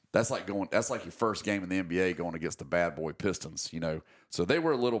That's like your first game in the NBA going against the bad boy Pistons, So they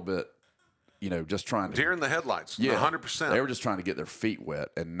were a little bit, just trying to deer in the headlights. Yeah, 100%. They were just trying to get their feet wet,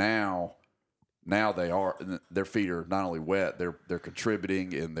 and now they are. Their feet are not only wet, they're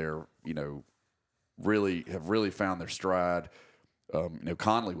contributing, and they're really found their stride.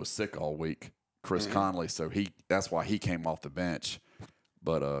 Conley was sick all week, Chris Conley, so that's why he came off the bench.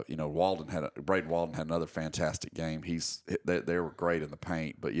 But Braden Walden had another fantastic game. They were great in the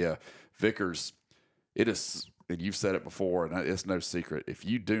paint. But yeah, Vickers, it is, and you've said it before, and it's no secret. If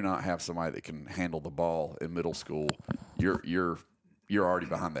you do not have somebody that can handle the ball in middle school, you're already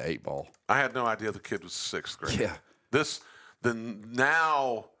behind the 8 ball. I had no idea the kid was 6th grade. Yeah.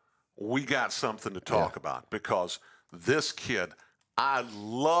 Now we got something to talk about, because this kid, I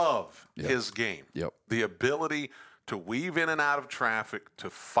love his game. Yep. The ability to weave in and out of traffic, to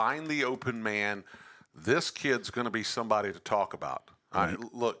find the open man. This kid's going to be somebody to talk about.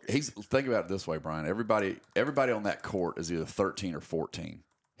 Look, think about it this way, Brian. Everybody on that court is either 13 or 14.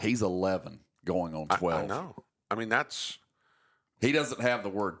 He's 11 going on 12. I know. I mean, he doesn't have the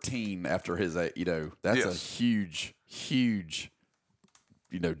word teen after his, that's a huge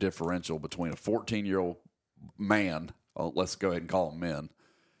differential between a 14-year-old man, let's go ahead and call them men,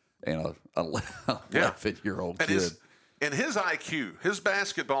 and a 11-year-old kid. And his IQ, his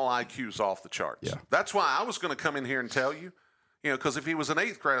basketball IQ is off the charts. Yeah. That's why I was going to come in here and tell you, because if he was an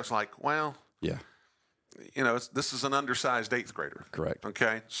 8th grader, it's like, well, yeah, this is an undersized 8th grader. Correct.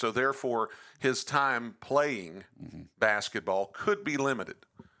 Okay, so therefore his time playing basketball could be limited.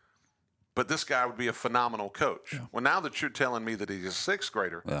 But this guy would be a phenomenal coach. Yeah. Well, now that you're telling me that he's a 6th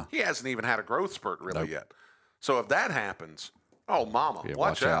grader, he hasn't even had a growth spurt really yet. So if that happens, oh, mama,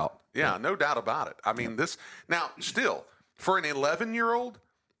 watch out. Yeah, no doubt about it. I mean, now, still, for an 11-year-old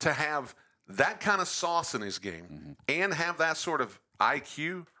to have that kind of sauce in his game and have that sort of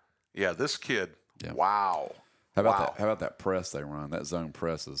IQ, this kid, wow. How about that press they run? That zone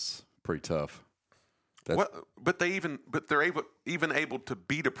press is pretty tough. But they're able to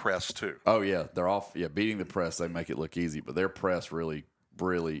beat a press too. Oh yeah, they're off. Yeah, beating the press, they make it look easy, but their press really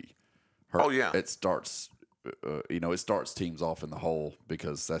hurt. Oh yeah, it starts. It starts teams off in the hole,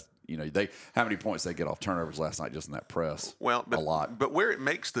 because that's how many points they get off turnovers last night just in that press. Well, a lot. But where it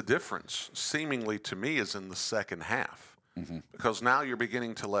makes the difference, seemingly to me, is in the second half, because now you're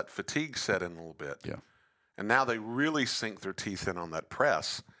beginning to let fatigue set in a little bit. Yeah, and now they really sink their teeth in on that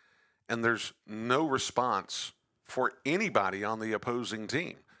press. And there's no response for anybody on the opposing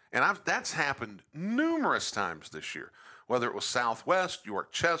team. And that's happened numerous times this year, whether it was Southwest,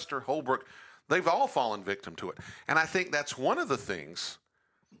 York Chester, Holbrook. They've all fallen victim to it. And I think that's one of the things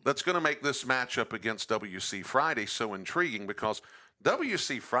that's going to make this matchup against WC Friday so intriguing, because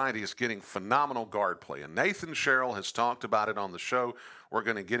WC Friday is getting phenomenal guard play. And Nathan Sherrill has talked about it on the show. We're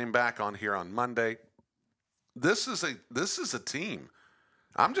going to get him back on here on Monday. This is a team.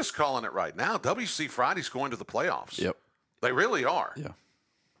 I'm just calling it right now. WC Friday's going to the playoffs. Yep. They really are. Yeah.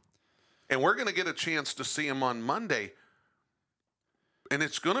 And we're going to get a chance to see them on Monday. And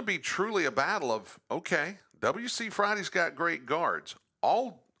it's going to be truly a battle of, okay, WC Friday's got great guards.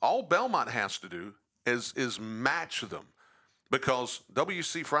 All Belmont has to do is match them, because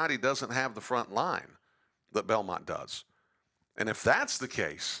WC Friday doesn't have the front line that Belmont does. And if that's the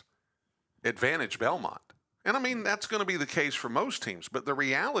case, advantage Belmont. And I mean, that's going to be the case for most teams. But the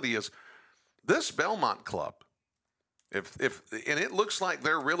reality is, this Belmont club, and it looks like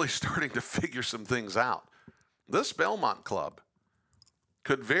they're really starting to figure some things out. This Belmont club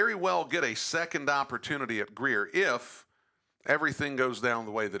could very well get a second opportunity at Greer if everything goes down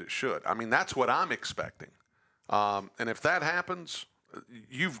the way that it should. I mean, that's what I'm expecting. And if that happens,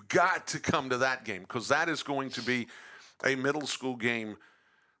 you've got to come to that game, because that is going to be a middle school game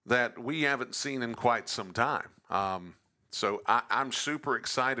that we haven't seen in quite some time. So I'm super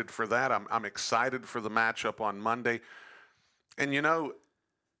excited for that. I'm excited for the matchup on Monday. And,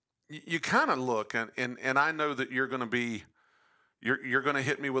 you kind of look, and I know that you're going to be, you're going to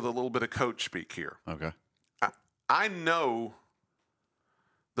hit me with a little bit of coach speak here. Okay. I know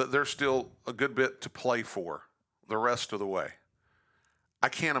that there's still a good bit to play for the rest of the way. I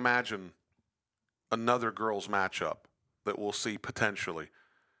can't imagine another girls' matchup that we'll see potentially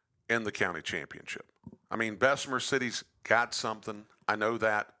in the county championship. I mean, Bessemer City's got something. I know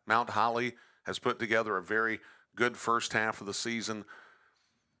that. Mount Holly has put together a very good first half of the season.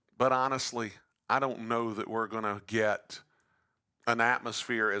 But honestly, I don't know that we're going to get an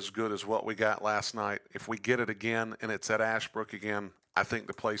atmosphere as good as what we got last night. If we get it again and it's at Ashbrook again, I think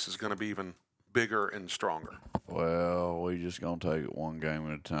the place is going to be even bigger and stronger. Well, we just going to take it one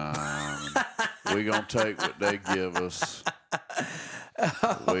game at a time. We're going to take what they give us.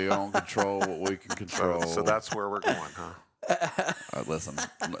 We don't control what we can control. So that's where we're going, huh? Listen,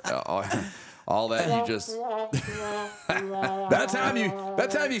 all that you just. By the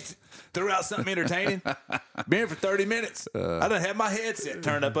time you threw out something entertaining, been here for 30 minutes. I done had my headset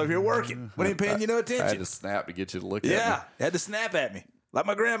turned up over here working. We ain't paying you no attention. I had to snap to get you to look at me. Yeah, had to snap at me like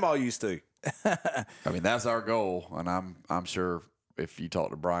my grandma used to. I mean, that's our goal, and I'm sure if you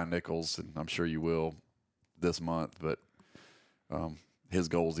talk to Brian Nichols, and I'm sure you will this month, but his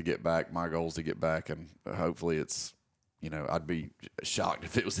goal is to get back, my goal is to get back, and hopefully it's, I'd be shocked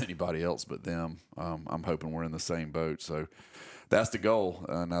if it was anybody else but them. I'm hoping we're in the same boat, so that's the goal.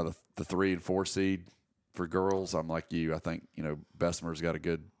 Now the 3 and 4 seed for girls, I'm like you. I think Bessemer's got a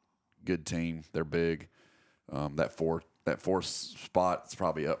good team. They're big. That fourth spot is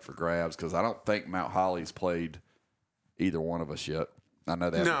probably up for grabs because I don't think Mount Holly's played either one of us yet. I know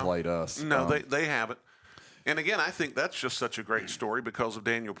they haven't played us. No, they haven't. And again, I think that's just such a great story because of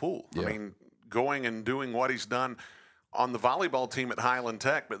Daniel Poole. Yeah. I mean, going and doing what he's done on the volleyball team at Highland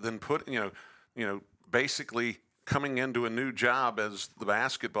Tech, but then basically coming into a new job as the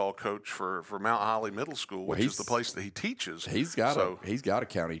basketball coach for Mount Holly Middle School, which is the place that he teaches. He's got a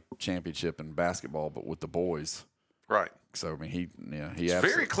county championship in basketball, but with the boys. Right. So I mean, it's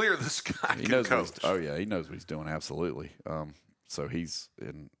very clear this guy he can knows coach. he knows what he's doing absolutely. So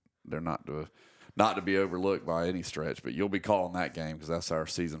they're not to be overlooked by any stretch. But you'll be calling that game because that's our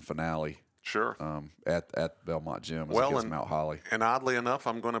season finale. Sure. At Belmont Gym against Mount Holly. And oddly enough,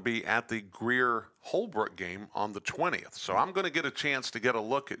 I'm going to be at the Greer Holbrook game on the 20th. So I'm going to get a chance to get a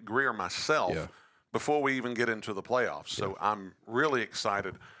look at Greer myself before we even get into the playoffs. So I'm really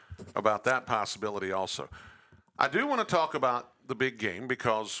excited about that possibility also. I do want to talk about the big game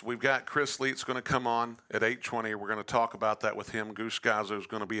because we've got Chris Leet's going to come on at 8:20. We're going to talk about that with him. Goose Gazzo is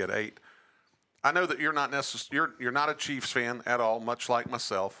going to be at 8. I know that you're not you're not a Chiefs fan at all, much like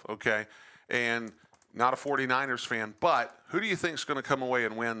myself, okay? And not a 49ers fan, but who do you think is going to come away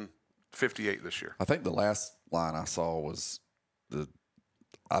and win 58 this year? I think the last line I saw was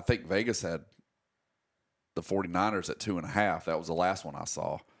I think Vegas had the 49ers at 2.5. That was the last one I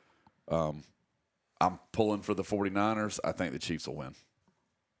saw. I'm pulling for the 49ers. I think the Chiefs will win.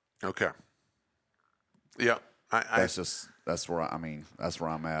 Okay. Yeah. That's where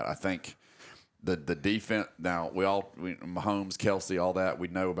I'm at. I think the defense. Now Mahomes, Kelsey, all that we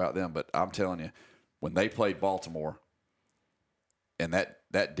know about them, but I'm telling you, when they played Baltimore, and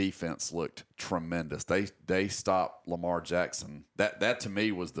that defense looked tremendous. They stopped Lamar Jackson. That to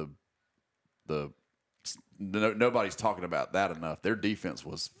me was nobody's talking about that enough. Their defense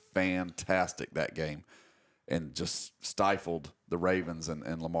was fantastic that game, and just stifled the Ravens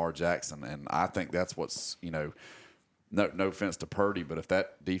and Lamar Jackson. And I think that's what's no offense to Purdy, but if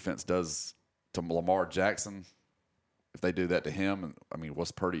that defense does to Lamar Jackson, if they do that to him, I mean,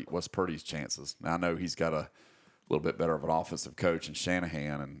 what's Purdy's chances? Now I know he's got a little bit better of an offensive coach in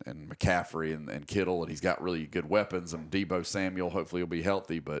Shanahan and McCaffrey and Kittle, and he's got really good weapons, and Deebo Samuel hopefully will be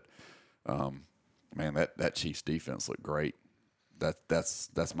healthy, but man, that Chiefs defense looked great.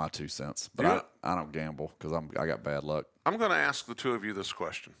 That's my 2 cents. But I don't gamble because I got bad luck. I'm going to ask the two of you this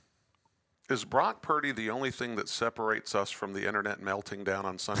question. Is Brock Purdy the only thing that separates us from the internet melting down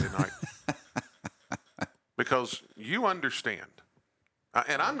on Sunday night? Because you understand,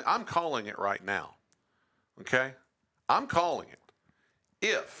 and I'm calling it right now, okay? I'm calling it.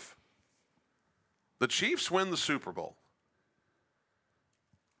 If the Chiefs win the Super Bowl,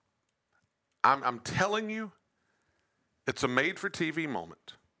 I'm telling you, it's a made-for-TV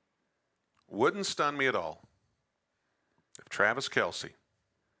moment. Wouldn't stun me at all if Travis Kelce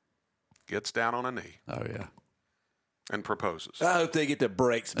gets down on a knee. Oh, yeah. And proposes. I hope they get the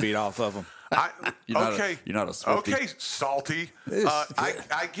brakes beat off of them. You're not a Swiftie. Okay, salty.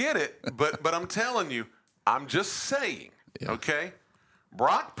 I get it, but I'm telling you, I'm just saying, okay?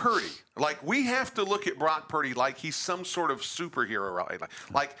 Brock Purdy, like we have to look at Brock Purdy like he's some sort of superhero, right?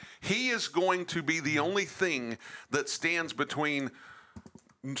 Like he is going to be the only thing that stands between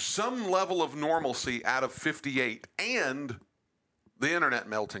some level of normalcy out of 58 and the internet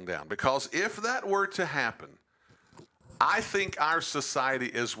melting down. Because if that were to happen, I think our society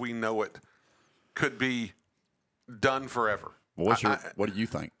as we know it could be done forever. Well, what do you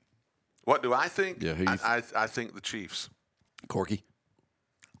think? What do I think? Yeah, I think the Chiefs. Corky?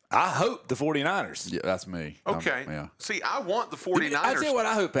 I hope the 49ers. Yeah, that's me. Okay. See, I want the 49ers. I'll tell you what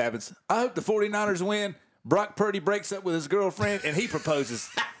I hope happens. I hope the 49ers win. Brock Purdy breaks up with his girlfriend, and he proposes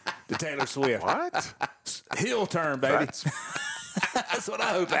to Taylor Swift. What? Heel turn, baby. That's what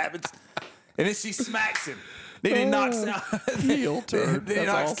I hope happens. And then she smacks him. Then he knocks out. Heel turn. Then he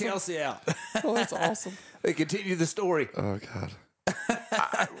knocks Kelsey out. Oh, that's awesome. They continue the story. Oh, God.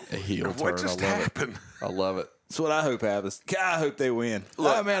 heel turn. What just happened? I love it. That's what I hope happens. I hope they win.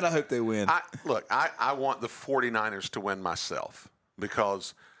 Oh, man, I hope they win. I want the 49ers to win myself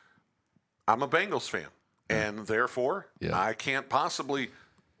because I'm a Bengals fan. And therefore, I can't possibly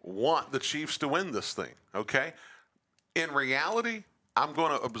want the Chiefs to win this thing, okay? In reality, I'm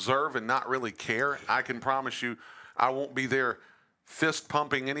going to observe and not really care. I can promise you I won't be there fist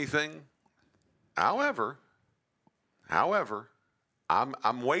pumping anything. However,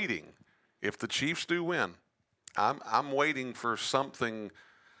 I'm waiting. If the Chiefs do win, I'm waiting for something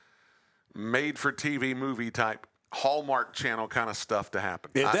made for TV movie type Hallmark Channel kind of stuff to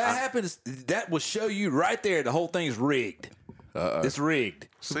happen. If that happens, that will show you right there the whole thing's rigged. It's rigged.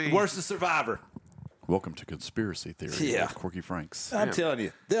 See, worse than Survivor. Welcome to Conspiracy Theory with Corky Franks. I'm telling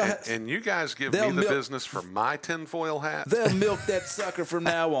you. And you guys give me the business for my tinfoil hat? They'll milk that sucker from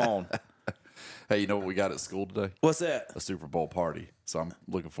now on. Hey, you know what we got at school today? What's that? A Super Bowl party. So I'm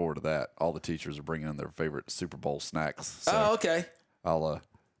looking forward to that. All the teachers are bringing in their favorite Super Bowl snacks. So okay.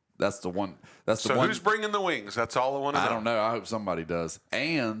 That's the one. That's the so one. Who's bringing the wings? That's all I want to know. I don't know. I hope somebody does.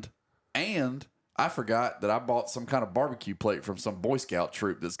 And I forgot that I bought some kind of barbecue plate from some Boy Scout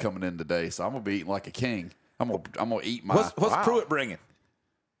troop that's coming in today. So I'm gonna be eating like a king. I'm gonna eat my. What's Pruitt bringing?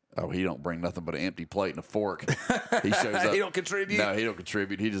 Oh, he don't bring nothing but an empty plate and a fork. He shows up. He don't contribute? No, he don't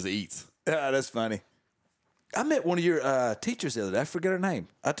contribute. He just eats. That's funny. I met one of your teachers the other day. I forgot her name.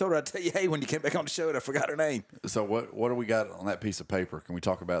 I told her I'd tell you, hey, when you came back on the show, and I forgot her name. So what do we got on that piece of paper? Can we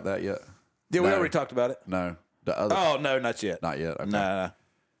talk about that yet? Yeah, we already talked about it. No. The other. Oh, no, not yet. Not yet. Okay. Nah.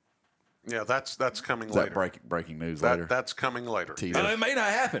 Yeah, that's coming Is later. that breaking news later? That's coming later. Teaser. It may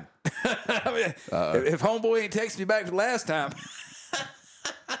not happen. I mean, if homeboy ain't texted me back the last time,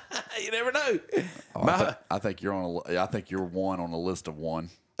 you never know. I think you're on. I think you're one on a list of one.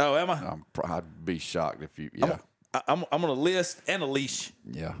 Oh, am I? I'd be shocked if you. Yeah. I'm on a list and a leash.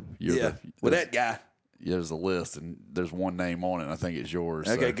 Yeah. With that guy. There's a list and there's one name on it. And I think it's yours.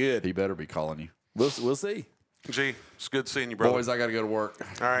 Okay, so good. He better be calling you. We'll see. Gee, it's good seeing you, brother. Boys, I got to go to work.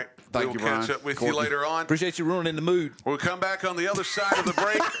 All right. Thank we'll you, catch Brian. up with Corky. you later on. Appreciate you ruining the mood. We'll come back on the other side of the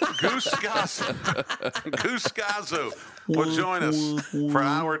break. Goose Scazzo will join us for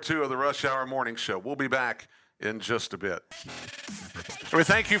hour 2 of the Rush Hour Morning Show. We'll be back in just a bit. We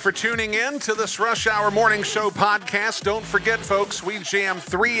thank you for tuning in to this Rush Hour Morning Show podcast. Don't forget, folks, we jam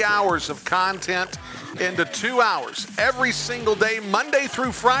 3 hours of content into 2 hours every single day, Monday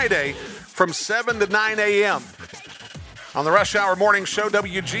through Friday, from 7 to 9 a.m. on the Rush Hour Morning Show,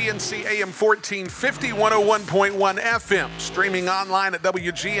 WGNC AM 1450, 101.1 FM, streaming online at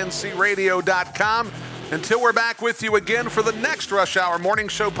WGNCradio.com. Until we're back with you again for the next Rush Hour Morning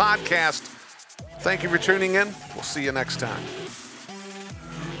Show podcast, thank you for tuning in. We'll see you next time.